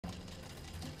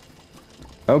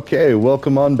Okay,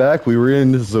 welcome on back. We were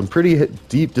in some pretty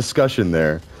deep discussion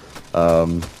there.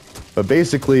 But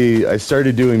basically, I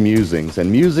started doing musings, and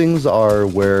musings are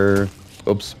where...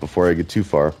 Oops, before I get too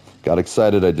far. Got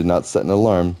excited, I did not set an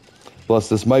alarm. Plus,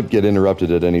 this might get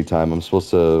interrupted at any time. I'm supposed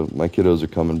to... My kiddos are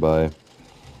coming by.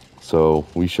 So,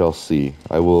 we shall see.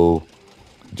 I will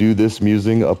do this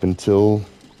musing up until...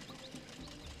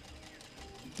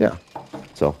 Yeah.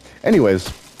 So,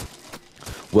 anyways,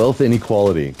 wealth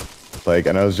inequality. Like,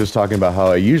 and I was just talking about how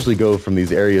I usually go from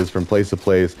these areas from place to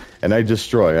place, and I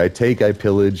destroy. I take, I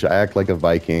pillage, I act like a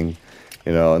Viking,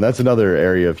 you know, and that's another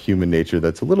area of human nature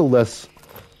that's a little less...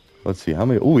 Let's see, how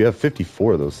many... Oh, we have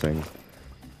 54 of those things.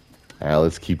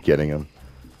 Let's keep getting them.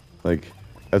 Like,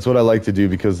 that's what I like to do,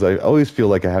 because I always feel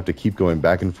like I have to keep going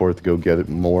back and forth to go get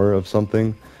more of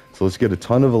something. So let's get a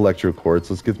ton of electro quartz.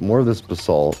 Let's get more of this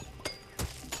basalt.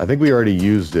 I think we already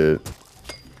used it.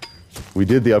 We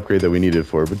did the upgrade that we needed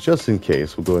for it, but just in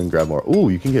case, we'll go ahead and grab more. Ooh,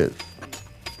 you can get...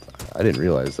 I didn't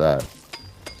realize that.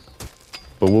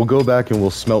 But we'll go back and we'll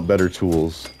smelt better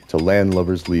tools to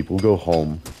Landlubber's Leap. We'll go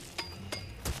home.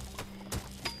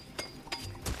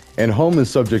 And home is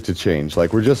subject to change.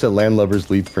 Like, we're just at Landlubber's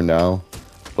Leap for now.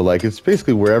 But, like, it's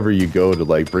basically wherever you go to,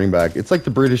 like, bring back... It's like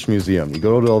the British Museum. You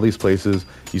go to all these places,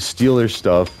 you steal their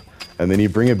stuff, and then you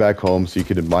bring it back home so you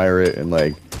can admire it, and,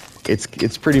 like,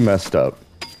 it's pretty messed up.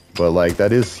 But, like,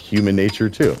 that is human nature,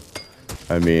 too.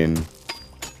 I mean,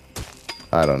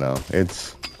 I don't know.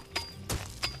 It's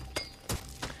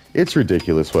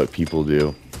ridiculous what people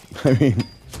do. I mean,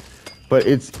 but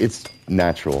it's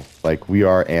natural. Like, we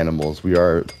are animals. We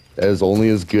are only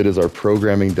as good as our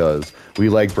programming does. We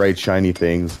like bright, shiny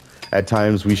things. At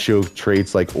times, we show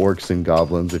traits like orcs and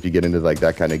goblins, if you get into, like,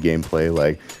 that kind of gameplay.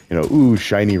 Like, you know, ooh,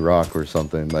 shiny rock or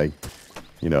something. Like,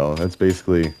 you know, that's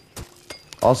basically...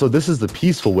 Also, this is the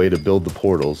peaceful way to build the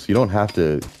portals. You don't have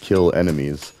to kill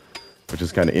enemies, which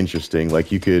is kind of interesting.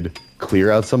 Like, you could clear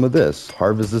out some of this,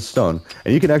 harvest this stone,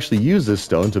 and you can actually use this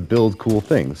stone to build cool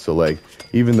things. So, like,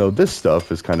 even though this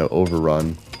stuff is kind of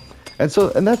overrun. And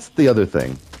that's the other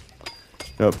thing.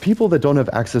 You know, people that don't have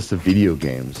access to video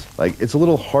games, like, it's a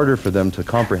little harder for them to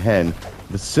comprehend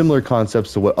the similar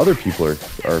concepts to what other people are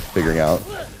figuring out.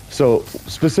 So,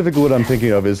 specifically what I'm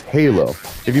thinking of is Halo.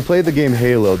 If you play the game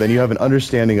Halo, then you have an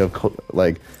understanding of,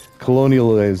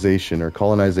 colonialization or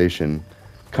colonization,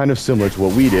 kind of similar to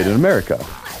what we did in America.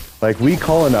 Like, we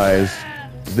colonized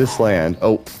this land.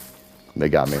 Oh, they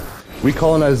got me. We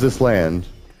colonized this land.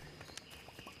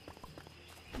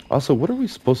 Also, what are we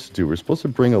supposed to do? We're supposed to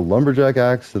bring a lumberjack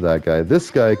axe to that guy. This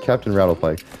guy, Captain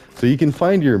Rattlepike. So you can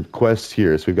find your quests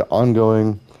here. So we've got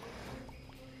ongoing...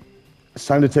 It's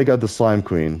time to take out the Slime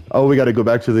Queen. Oh, we gotta go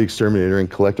back to the Exterminator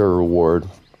and collect our reward.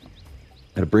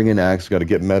 Gotta bring an axe, we gotta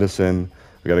get medicine,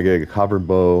 we gotta get a copper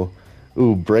bow.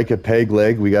 Ooh, break a peg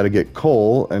leg. We gotta get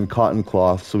coal and cotton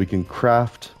cloth so we can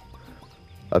craft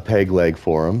a peg leg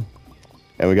for him.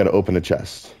 And we gotta open a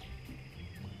chest.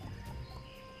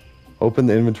 Open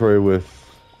the inventory with,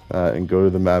 and go to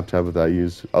the map tab without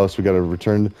use. Oh, so we gotta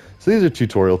return. So these are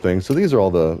tutorial things. So these are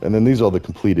all and then these are all the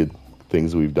completed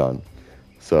things we've done.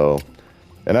 So...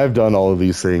 And I've done all of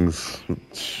these things, I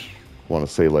want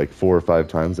to say like 4 or 5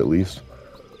 times at least.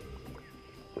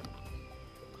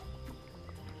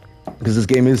 Because this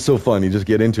game is so fun. You just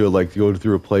get into it, like, you go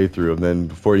through a playthrough, and then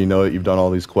before you know it, you've done all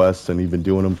these quests, and you've been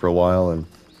doing them for a while, and...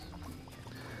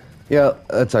 Yeah,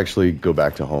 let's actually go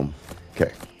back to home.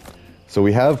 Okay. So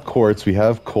we have quartz, we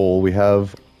have coal, we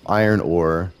have iron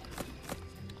ore.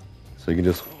 So you can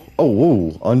just... Oh,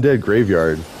 whoa, Undead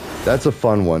Graveyard. That's a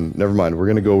fun one. Never mind, we're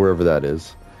gonna go wherever that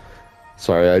is.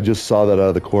 Sorry, I just saw that out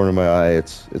of the corner of my eye.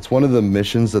 It's one of the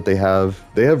missions that they have.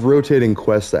 They have rotating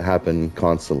quests that happen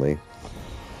constantly.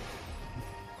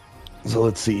 So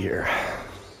let's see here.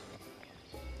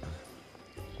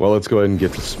 Well, let's go ahead and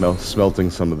get to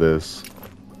smelting some of this.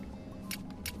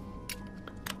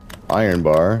 Iron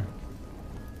bar.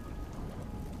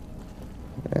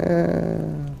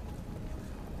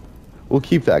 We'll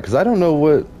keep that, because I don't know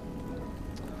what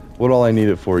all I need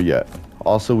it for yet.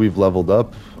 Also, we've leveled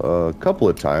up a couple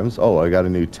of times. Oh, I got a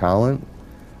new talent.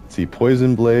 Let's see,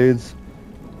 poison blades.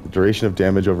 Duration of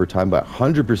damage over time by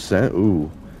 100%. Ooh.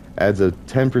 Adds a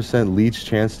 10% leech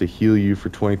chance to heal you for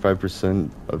 25%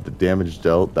 of the damage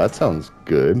dealt. That sounds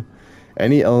good.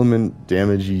 Any element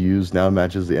damage you use now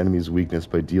matches the enemy's weakness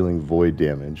by dealing void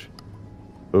damage.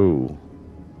 Ooh.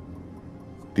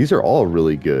 These are all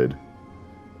really good.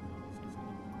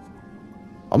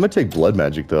 I'm gonna take blood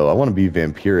magic though. I want to be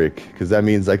vampiric because that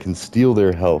means I can steal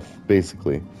their health,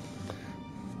 basically.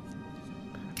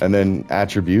 And then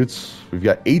attributes. We've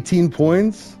got 18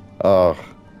 points.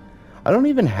 I don't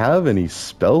even have any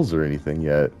spells or anything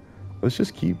yet. Let's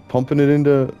just keep pumping it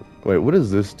into... Wait, what does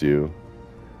this do?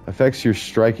 Affects your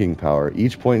striking power.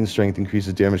 Each point in strength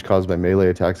increases damage caused by melee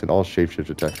attacks and all shapeshift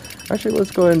attacks. Actually,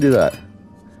 let's go ahead and do that.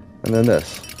 And then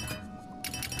this.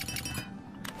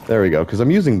 There we go, because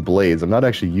I'm using blades. I'm not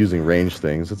actually using ranged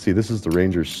things. Let's see, this is the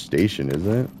ranger station,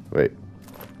 isn't it? Wait.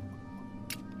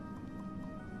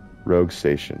 Rogue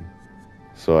station.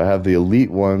 So I have the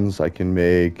elite ones. I can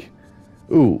make...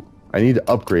 Ooh, I need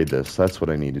to upgrade this. That's what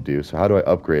I need to do. So how do I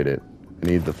upgrade it? I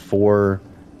need the 4...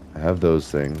 I have those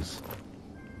things.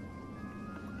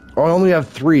 Oh, I only have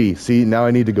 3. See, now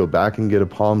I need to go back and get a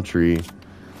palm tree.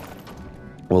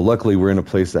 Well, luckily we're in a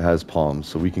place that has palms,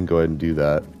 so we can go ahead and do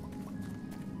that.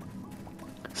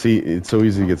 See, it's so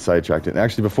easy to get sidetracked. And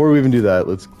actually, before we even do that,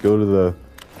 let's go to the...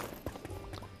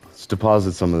 Let's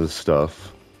deposit some of this stuff.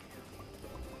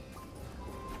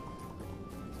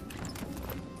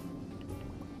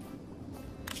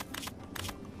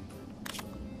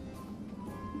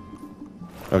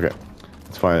 Okay,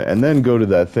 it's fine. And then go to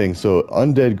that thing. So,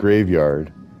 Undead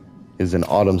Graveyard is in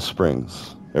Autumn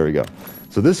Springs. There we go.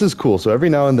 So this is cool. So every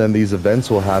now and then these events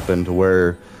will happen to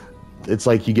where it's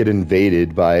like you get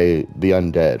invaded by the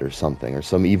undead or something, or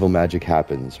some evil magic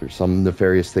happens, or some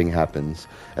nefarious thing happens,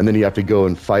 and then you have to go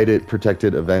and fight it, protect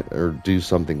it, event, or do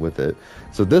something with it.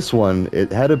 So this one,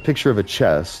 it had a picture of a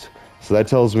chest, so that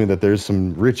tells me that there's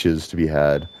some riches to be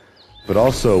had. But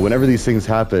also, whenever these things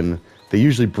happen, they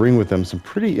usually bring with them some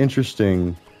pretty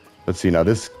interesting... Let's see, now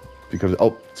this becomes...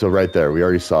 Oh, so right there, we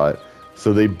already saw it.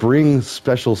 So they bring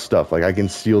special stuff, like I can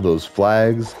steal those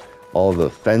flags, all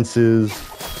the fences...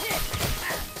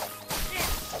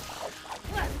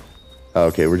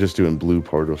 Okay, we're just doing blue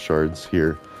portal shards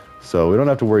here. So we don't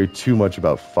have to worry too much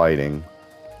about fighting.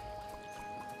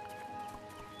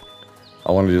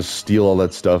 I want to just steal all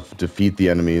that stuff, defeat the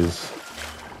enemies.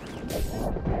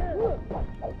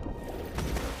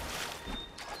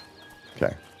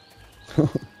 Okay.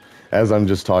 As I'm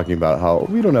just talking about how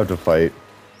we don't have to fight.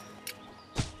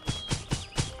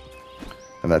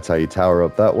 And that's how you tower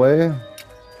up that way.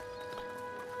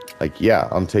 Like, yeah,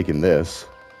 I'm taking this.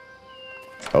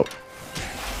 Oh.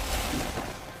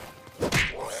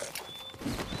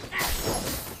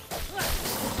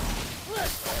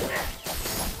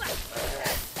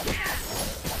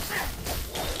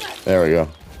 There we go.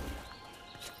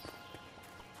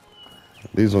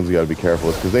 These ones you gotta be careful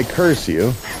with because they curse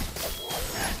you.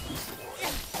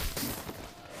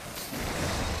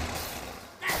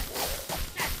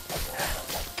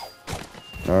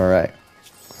 Alright.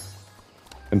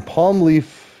 And palm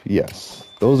leaf, yes.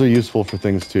 Those are useful for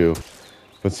things too.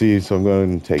 But see, so I'm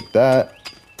going to take that,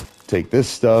 take this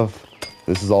stuff.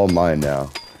 This is all mine now.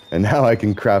 And now I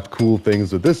can craft cool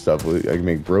things with this stuff. I can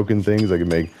make broken things, I can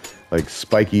make like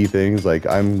spiky things. Like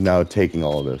I'm now taking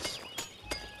all of this.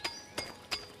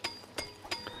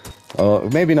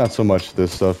 Maybe not so much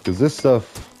this stuff, because this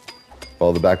stuff,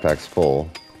 well, the backpack's full.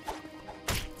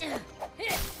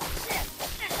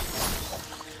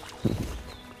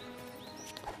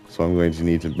 So I'm going to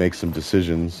need to make some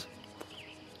decisions.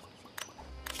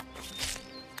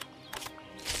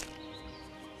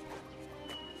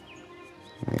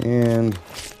 And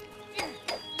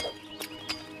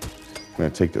I'm going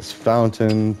to take this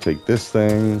fountain, take this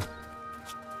thing.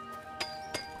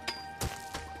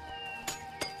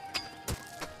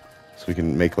 So we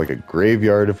can make like a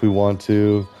graveyard if we want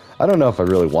to. I don't know if I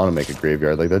really want to make a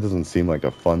graveyard. Like that doesn't seem like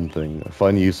a fun thing, a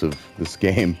fun use of this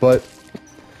game. But,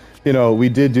 you know, we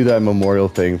did do that memorial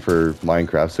thing for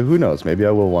Minecraft. So who knows? Maybe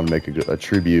I will want to make a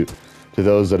tribute to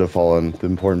those that have fallen, the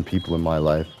important people in my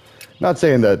life. Not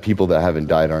saying that people that haven't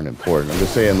died aren't important. I'm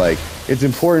just saying, like, it's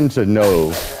important to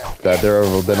know that there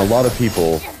have been a lot of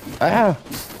people... I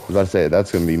was about to say,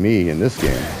 that's going to be me in this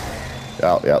game.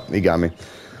 Oh, yeah, he got me.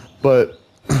 But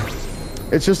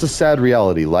it's just a sad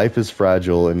reality. Life is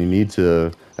fragile, and you need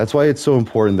to... That's why it's so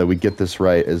important that we get this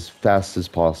right as fast as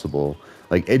possible.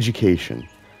 Like, education.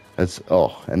 That's...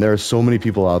 Oh, and there are so many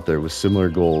people out there with similar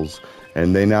goals,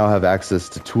 and they now have access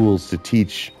to tools to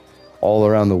teach all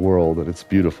around the world, and it's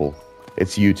beautiful.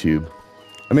 It's YouTube.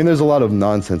 I mean, there's a lot of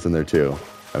nonsense in there, too.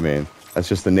 I mean, that's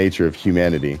just the nature of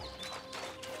humanity.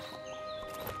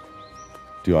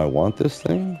 Do I want this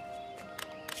thing?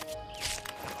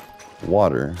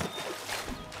 Water.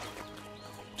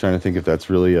 Trying to think if that's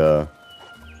really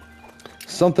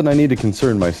something I need to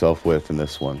concern myself with in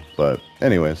this one. But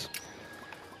anyways,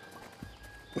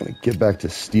 I'm going to get back to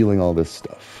stealing all this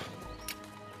stuff.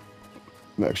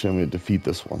 Actually, I'm going to defeat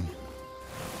this one.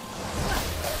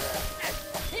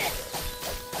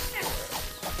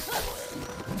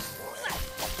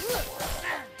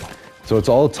 It's So it's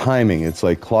all timing. It's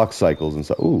like clock cycles and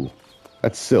stuff. Ooh,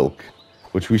 that's silk,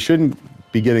 which we shouldn't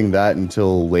be getting that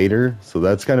until later. So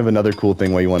that's kind of another cool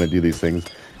thing why you want to do these things.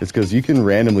 It's because you can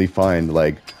randomly find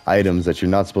like items that you're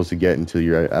not supposed to get until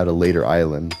you're at a later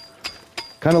island.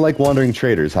 Kind of like Wandering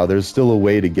Traders, how there's still a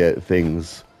way to get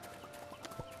things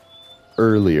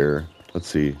earlier. Let's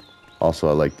see. Also,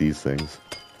 I like these things.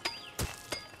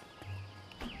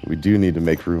 We do need to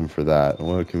make room for that.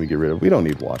 What can we get rid of? We don't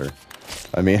need water.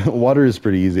 I mean, water is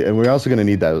pretty easy. And we're also going to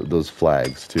need those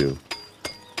flags, too.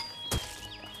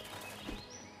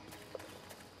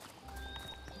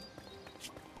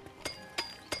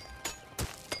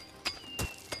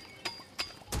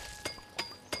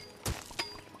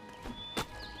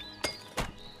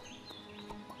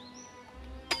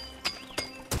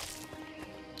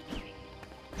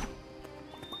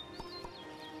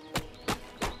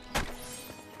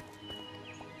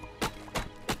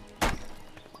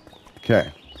 Okay,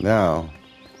 now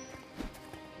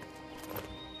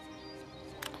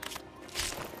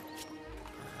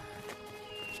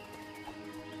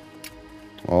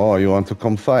oh, you want to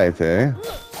come fight, eh?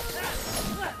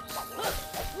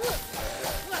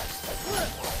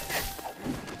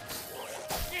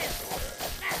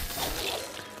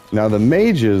 Now the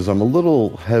mages, I'm a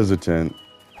little hesitant.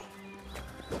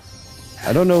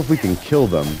 I don't know if we can kill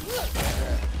them.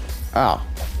 Ow.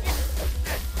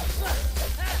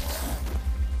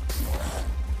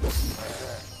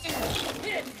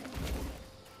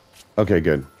 Okay,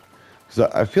 good. So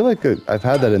I feel like I've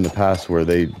had that in the past where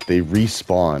they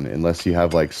respawn unless you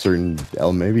have like certain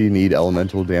maybe you need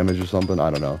elemental damage or something.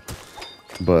 I don't know,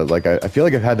 but like I feel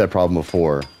like I've had that problem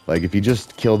before. Like if you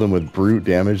just kill them with brute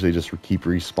damage, they just keep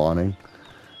respawning.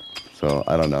 So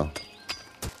I don't know.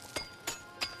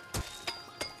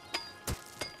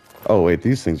 Oh wait,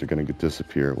 these things are gonna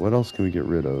disappear. What else can we get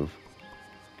rid of?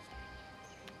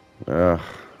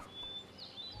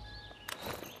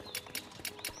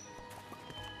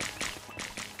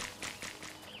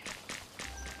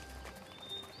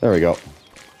 There we go.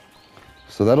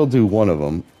 So that'll do one of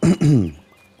them.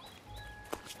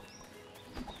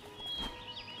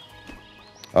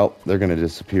 Oh, they're gonna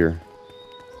disappear.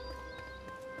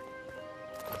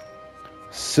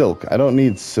 Silk. I don't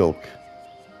need silk.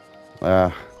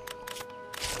 Oh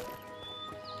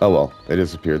well, they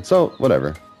disappeared. So,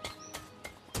 whatever.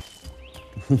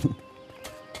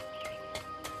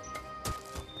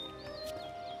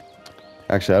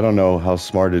 Actually, I don't know how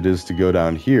smart it is to go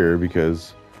down here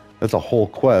because that's a whole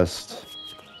quest.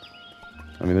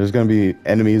 I mean, there's going to be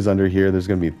enemies under here. There's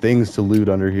going to be things to loot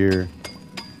under here.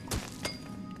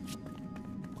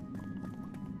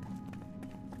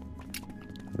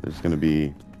 There's going to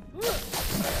be...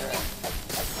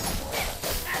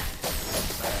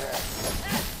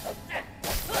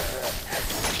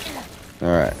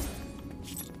 Alright.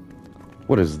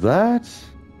 What is that?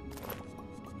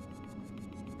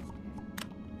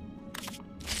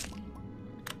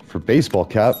 For baseball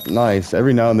cap, nice.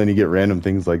 Every now and then you get random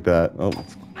things like that.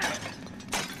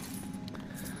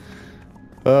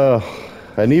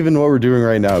 And even what we're doing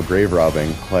right now, grave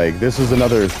robbing. Like, this is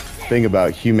another thing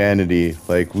about humanity.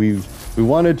 Like, we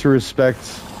wanted to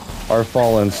respect our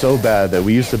fallen so bad that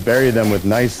we used to bury them with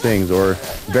nice things, or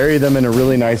bury them in a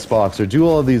really nice box, or do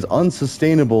all of these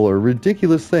unsustainable or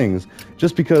ridiculous things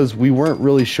just because we weren't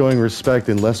really showing respect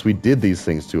unless we did these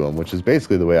things to them, which is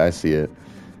basically the way I see it.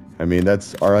 I mean,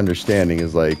 that's our understanding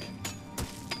is like...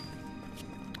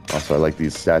 Also, I like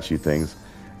these statue things.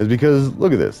 Is because,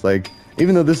 look at this, like,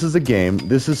 even though this is a game,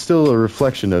 this is still a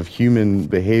reflection of human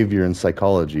behavior and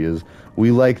psychology, is we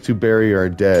like to bury our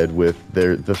dead with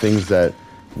the things that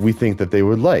we think that they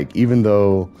would like, even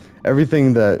though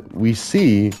everything that we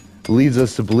see leads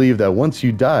us to believe that once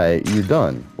you die, you're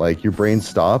done. Like, your brain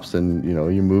stops and, you know,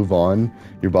 you move on.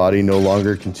 Your body no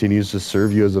longer continues to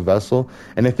serve you as a vessel.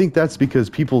 And I think that's because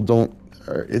people don't...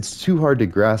 It's too hard to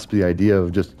grasp the idea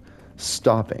of just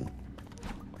stopping.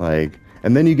 Like,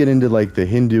 and then you get into, like, the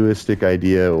Hinduistic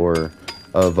idea or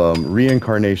of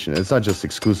reincarnation. It's not just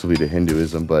exclusively to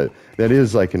Hinduism, but that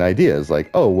is, like, an idea. It's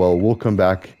like, oh, well, we'll come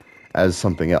back as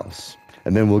something else.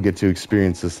 And then we'll get to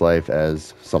experience this life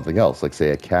as something else, like,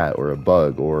 say, a cat or a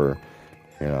bug or,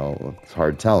 you know, it's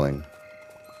hard telling.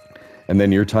 And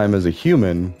then your time as a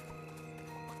human,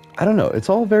 I don't know, it's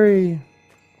all very...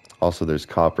 Also, there's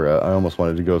copper. I almost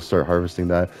wanted to go start harvesting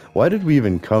that. Why did we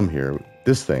even come here?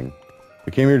 This thing.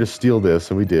 We came here to steal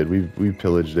this, and we did. We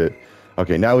pillaged it.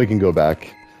 Okay, now we can go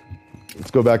back.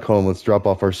 Let's go back home. Let's drop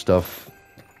off our stuff.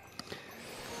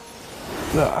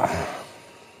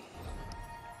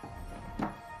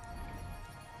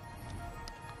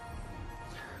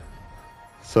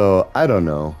 So, I don't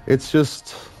know. It's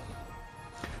just...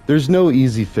 There's no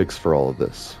easy fix for all of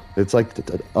this. It's like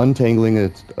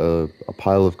untangling a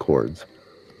pile of cords.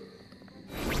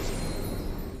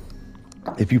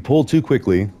 If you pull too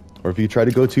quickly, or if you try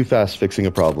to go too fast fixing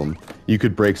a problem, you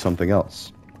could break something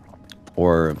else.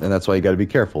 And that's why you got to be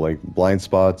careful, like blind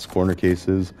spots, corner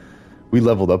cases. We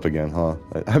leveled up again, huh?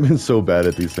 I've been so bad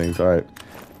at these things. All right.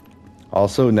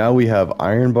 Also, now we have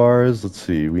iron bars. Let's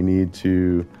see. We need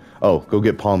to... Oh, go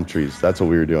get palm trees. That's what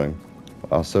we were doing.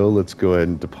 Also, let's go ahead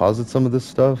and deposit some of this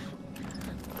stuff.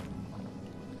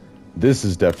 This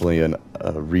is definitely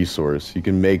a resource.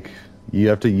 You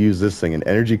have to use this thing. An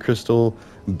energy crystal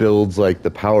builds like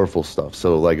the powerful stuff.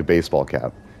 So like a baseball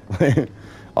cap.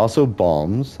 Also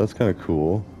bombs. That's kind of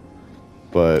cool.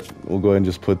 But we'll go ahead and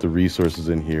just put the resources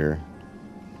in here.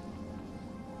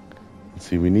 Let's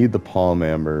see. We need the palm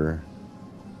amber.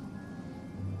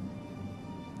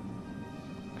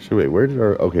 Actually, wait. Where did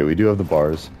our... Okay, we do have the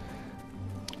bars.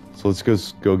 So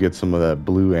let's go get some of that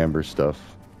blue amber stuff.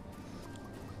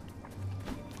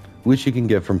 Which you can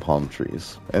get from palm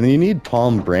trees. And then you need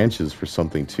palm branches for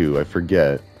something too. I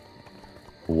forget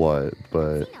what,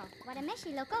 but...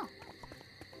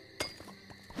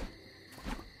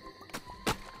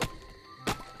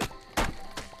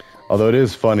 Although it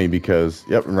is funny because,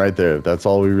 yep, right there, that's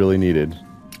all we really needed.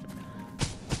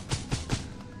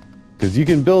 Because you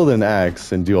can build an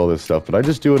axe and do all this stuff, but I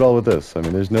just do it all with this. I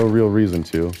mean, there's no real reason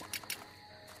to.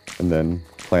 And then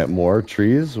plant more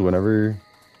trees whenever...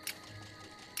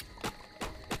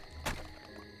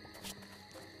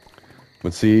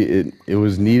 But see, it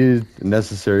was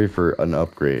necessary for an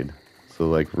upgrade. So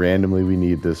like randomly we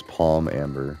need this palm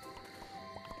amber.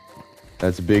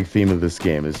 That's a big theme of this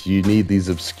game, is you need these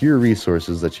obscure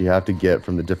resources that you have to get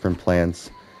from the different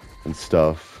plants and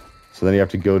stuff. So then you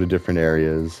have to go to different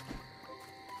areas.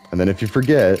 And then if you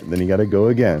forget, then you gotta go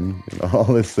again. You know, all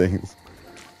these things.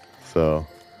 So,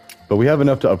 but we have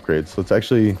enough to upgrade, so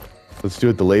let's do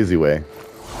it the lazy way.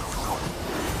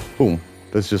 Boom.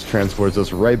 This just transports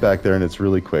us right back there, and it's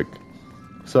really quick.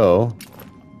 So,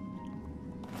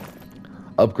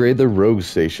 upgrade the rogue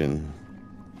station.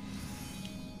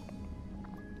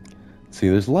 See,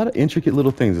 there's a lot of intricate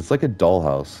little things. It's like a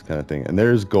dollhouse kind of thing. And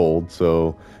there's gold,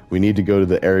 so we need to go to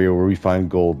the area where we find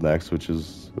gold next, which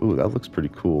is... Ooh, that looks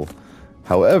pretty cool.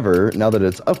 However, now that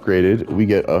it's upgraded, we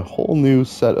get a whole new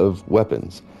set of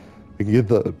weapons. We can get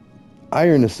the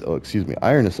iron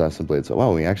assassin blades. Oh,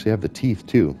 wow, we actually have the teeth,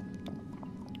 too.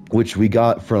 Which we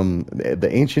got from the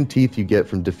ancient teeth you get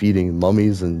from defeating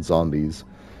mummies and zombies.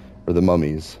 Or the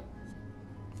mummies.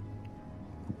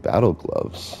 Battle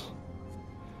gloves.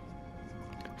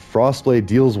 Frostblade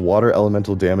deals water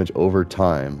elemental damage over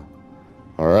time.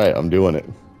 Alright, I'm doing it.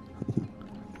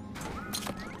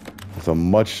 It's a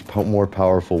much more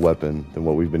powerful weapon than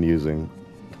what we've been using.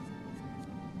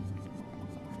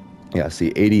 Yeah,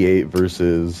 see, 88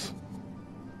 versus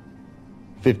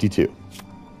 52.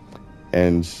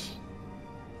 And,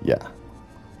 yeah.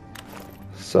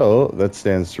 So, that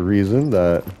stands to reason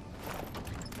that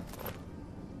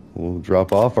we'll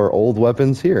drop off our old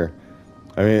weapons here.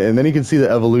 I mean, and then you can see the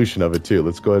evolution of it too.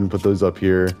 Let's go ahead and put those up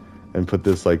here and put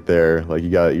this like there. Like you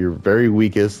got your very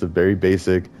weakest, the very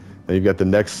basic. Then you've got the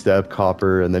next step,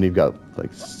 copper, and then you've got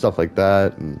like stuff like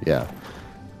that, and yeah.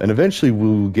 And eventually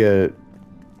we'll get...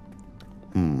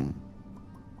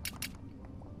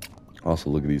 Also,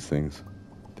 look at these things.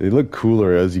 They look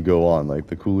cooler as you go on, like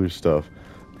the cooler stuff.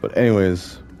 But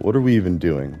anyways, what are we even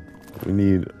doing? We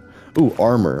need... Ooh,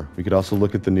 armor. We could also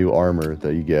look at the new armor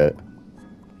that you get.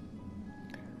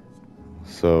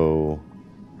 So,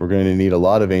 we're going to need a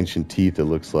lot of ancient teeth, it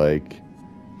looks like,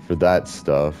 for that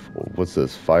stuff. What's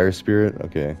this? Fire spirit?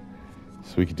 Okay.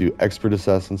 So we could do expert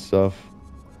assassin stuff.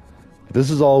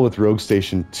 This is all with Rogue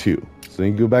Station 2. So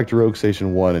you can go back to Rogue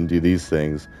Station 1 and do these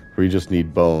things, where you just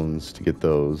need bones to get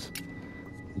those.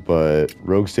 But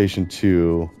Rogue Station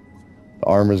 2, the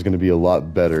armor is going to be a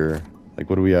lot better. Like,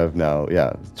 what do we have now?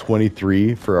 Yeah,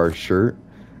 23 for our shirt.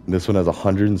 And this one has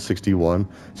 161.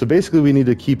 So basically, we need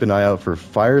to keep an eye out for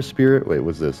fire spirit. Wait,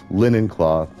 what's this? Linen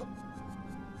cloth.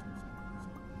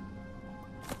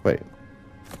 Wait.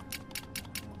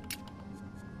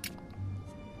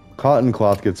 Cotton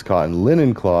cloth gets cotton.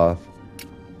 Linen cloth.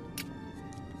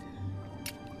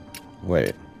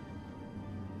 Wait.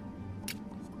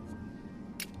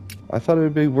 I thought it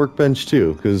would be workbench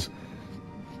too, because...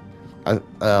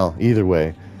 Well, either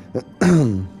way.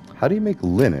 How do you make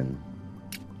linen?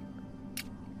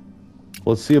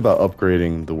 Let's see about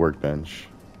upgrading the workbench.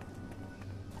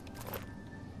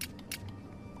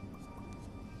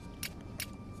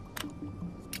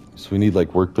 So we need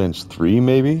like workbench 3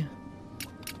 maybe?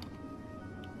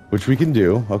 Which we can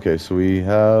do. Okay, so we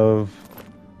have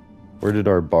Where did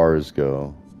our bars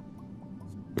go?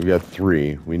 We got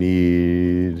 3. We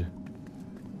need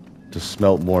to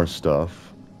smelt more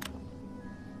stuff.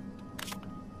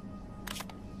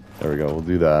 There we go. We'll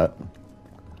do that.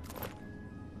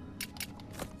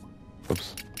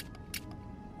 Oops.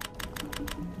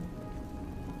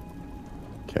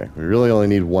 Okay, we really only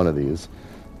need 1 of these.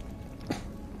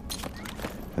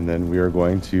 And then we are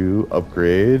going to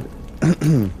upgrade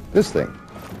this thing.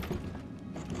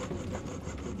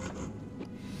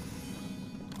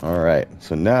 Alright,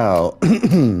 so now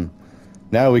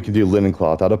now we can do linen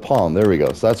cloth out of palm. There we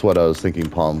go. So that's what I was thinking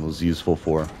palm was useful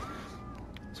for.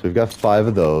 So we've got 5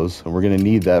 of those, and we're going to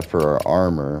need that for our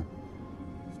armor.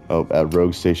 Oh, at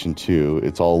Rogue Station 2,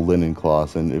 it's all linen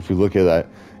cloth. And if we look at that,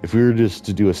 if we were just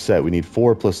to do a set, we need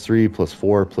 4 plus 3 plus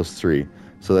 4 plus 3.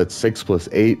 So that's 6 plus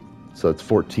 8, so that's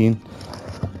 14.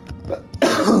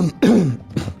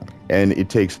 And it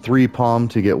takes 3 palm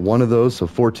to get 1 of those, so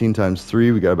 14 times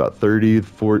 3, we got about 30,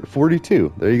 40,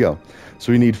 42. There you go.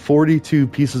 So we need 42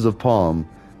 pieces of palm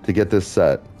to get this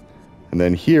set. And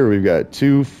then here we've got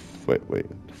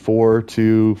 4,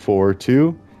 2, 4,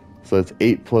 2. So that's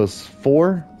 8 plus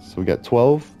 4, so we got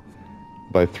 12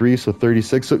 by 3, so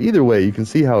 36. So either way, you can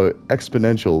see how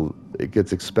exponential it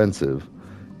gets expensive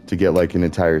to get like an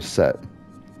entire set.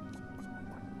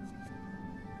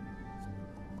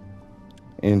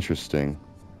 Interesting.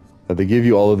 They give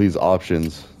you all of these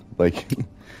options. Like,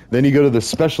 then you go to the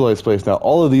specialized place. Now,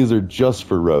 all of these are just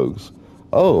for rogues.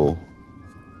 Oh.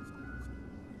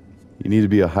 You need to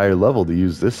be a higher level to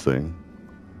use this thing.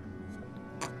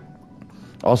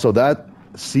 Also, that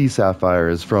sea sapphire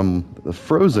is from the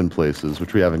frozen places,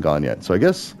 which we haven't gone yet. So I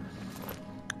guess...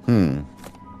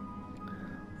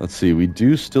 Let's see. We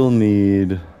do still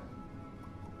need...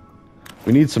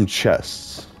 We need some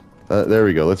chests. There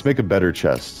we go. Let's make a better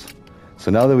chest.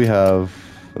 So now that we have...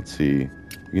 Let's see.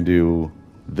 We can do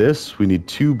this. We need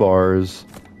 2 bars.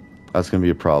 That's going to be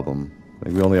a problem.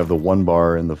 Like we only have the 1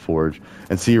 bar in the forge.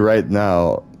 And see, right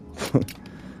now...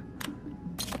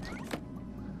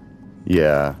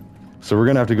 yeah. So we're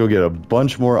going to have to go get a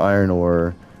bunch more iron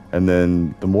ore. And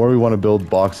then the more we want to build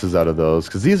boxes out of those...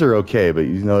 Because these are okay, but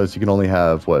you notice you can only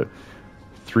have, what...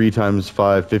 3 times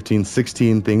 5, 15,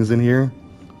 16 things in here.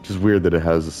 Which is weird that it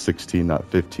has a 16, not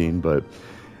 15, but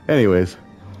anyways.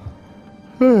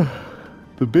 The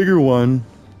bigger one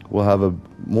will have a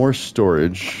more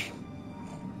storage.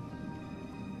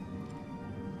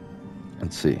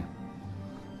 Let's see.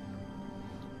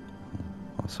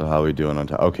 So how are we doing on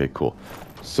time? Okay, cool.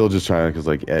 Still just trying to, because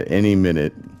like at any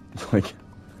minute, like...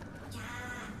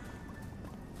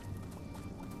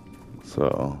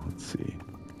 So, let's see.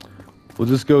 We'll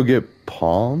just go get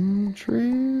palm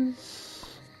trees?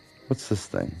 What's this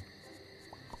thing?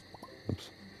 Oops.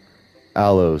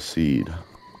 Aloe seed.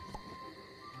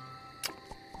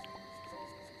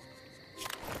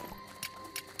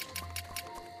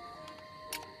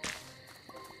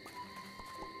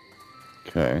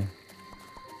 Okay.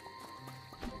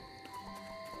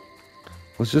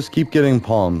 Let's just keep getting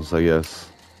palms, I guess.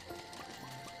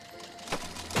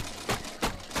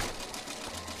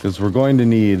 Because we're going to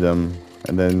need them.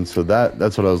 And then, so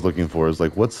that's what I was looking for, is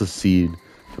like, what's the seed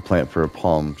to plant for a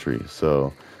palm tree?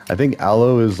 So I think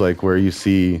aloe is like where you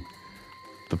see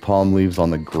the palm leaves on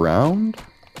the ground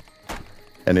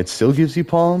and it still gives you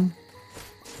palm,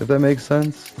 if that makes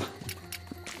sense.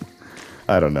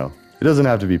 I don't know. It doesn't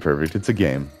have to be perfect. It's a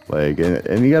game. Like,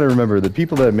 and you got to remember the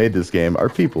people that made this game are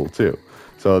people too.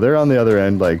 So they're on the other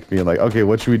end, like being like, okay,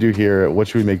 what should we do here? What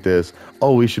should we make this?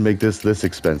 Oh, we should make this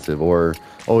expensive, or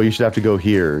oh, you should have to go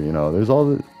here. You know, there's all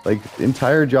the like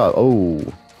entire job. Oh.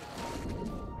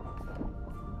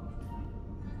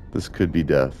 This could be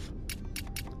death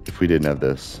if we didn't have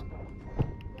this.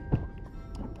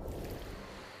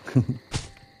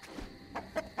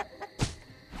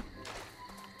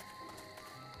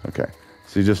 Okay,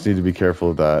 so you just need to be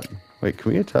careful of that. Wait,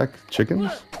 can we attack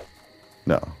chickens?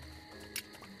 No.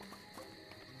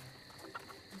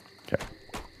 Okay.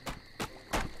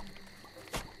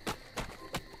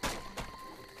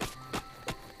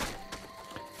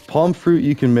 Palm fruit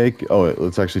you can make... Oh, wait,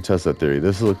 let's actually test that theory.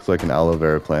 This looks like an aloe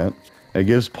vera plant. It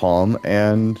gives palm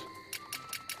and...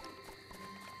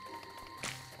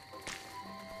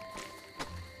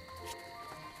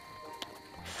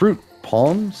 fruit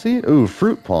palm seed? Ooh,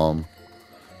 fruit palm.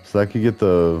 So that could get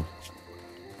the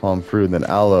palm fruit and then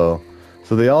aloe.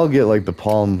 So they all get like the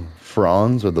palm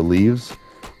fronds or the leaves,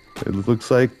 it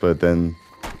looks like, but then...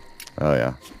 Oh,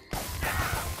 yeah.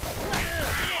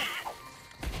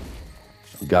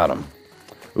 Got him.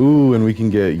 Ooh, and we can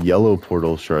get yellow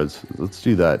portal shards. Let's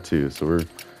do that too. So we're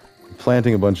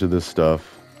planting a bunch of this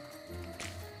stuff.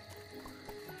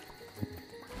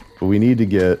 But we need to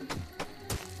get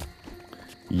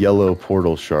yellow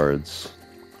portal shards.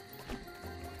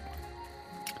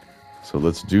 So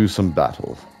let's do some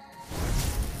battle.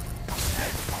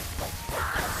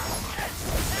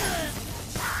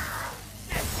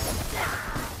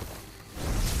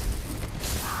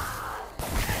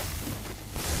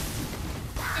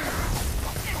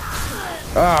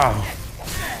 Ah!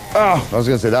 Ah! I was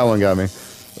gonna say that one got me.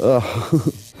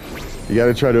 Ugh. You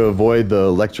gotta try to avoid the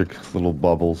electric little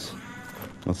bubbles.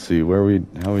 Let's see, how are we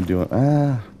doing?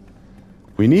 Ah,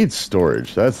 we need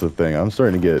storage. That's the thing. I'm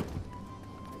starting to get.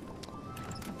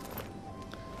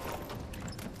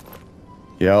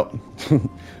 Yep.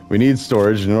 We need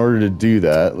storage. In order to do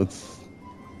that, let's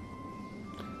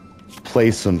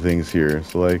place some things here.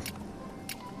 So like.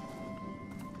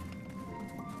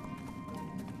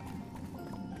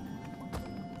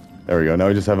 There we go. Now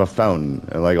we just have a fountain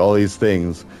and like all these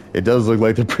things. It does look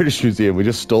like the British Museum. We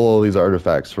just stole all these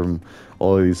artifacts from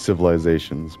all of these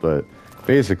civilizations, but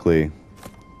basically.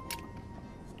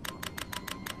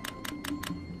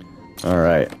 All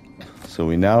right. So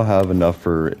we now have enough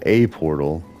for a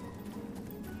portal.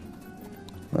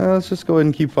 Well, let's just go ahead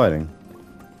and keep fighting.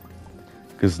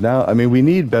 Because now, I mean, we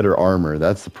need better armor.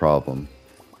 That's the problem.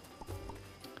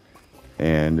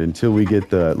 And until we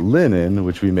get the linen,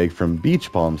 which we make from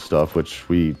beach palm stuff, which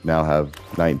we now have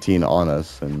 19 on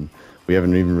us, and we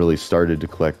haven't even really started to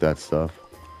collect that stuff.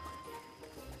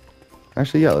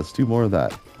 Actually, yeah, let's do more of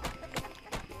that.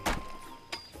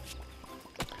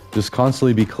 Just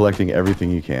constantly be collecting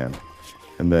everything you can.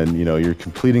 And then, you know, you're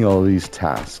completing all of these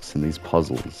tasks and these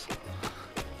puzzles.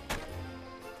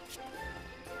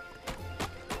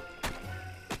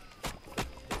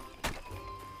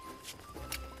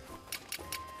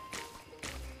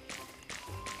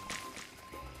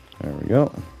 There we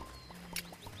go.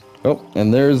 Oh,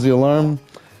 and there's the alarm.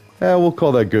 Yeah, we'll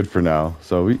call that good for now.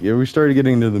 So we started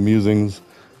getting into the musings,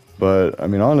 but I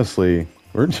mean, honestly,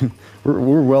 we're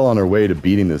well on our way to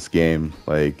beating this game.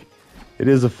 Like, it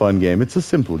is a fun game. It's a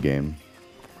simple game,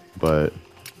 but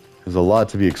there's a lot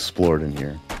to be explored in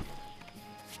here.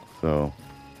 So.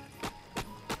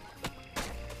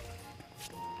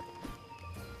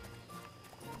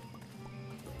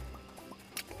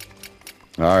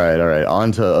 All right.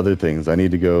 On to other things. I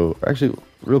need to go. Actually,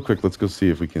 real quick, let's go see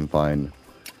if we can find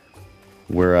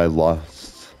where I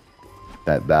lost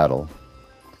that battle.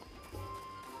 I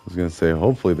was gonna say,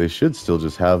 hopefully they should still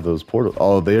just have those portals.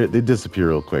 Oh, they disappear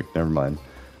real quick. Never mind.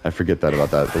 I forget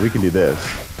about that. But we can do this.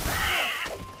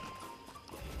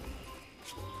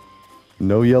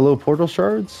 No yellow portal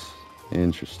shards?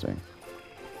 Interesting.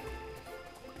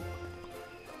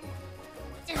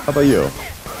 How about you?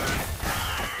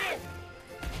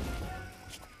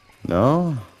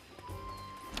 No?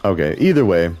 Okay, either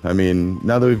way, I mean,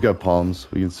 now that we've got palms,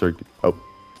 we can start... Oh,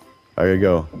 I gotta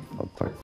go. I'll talk.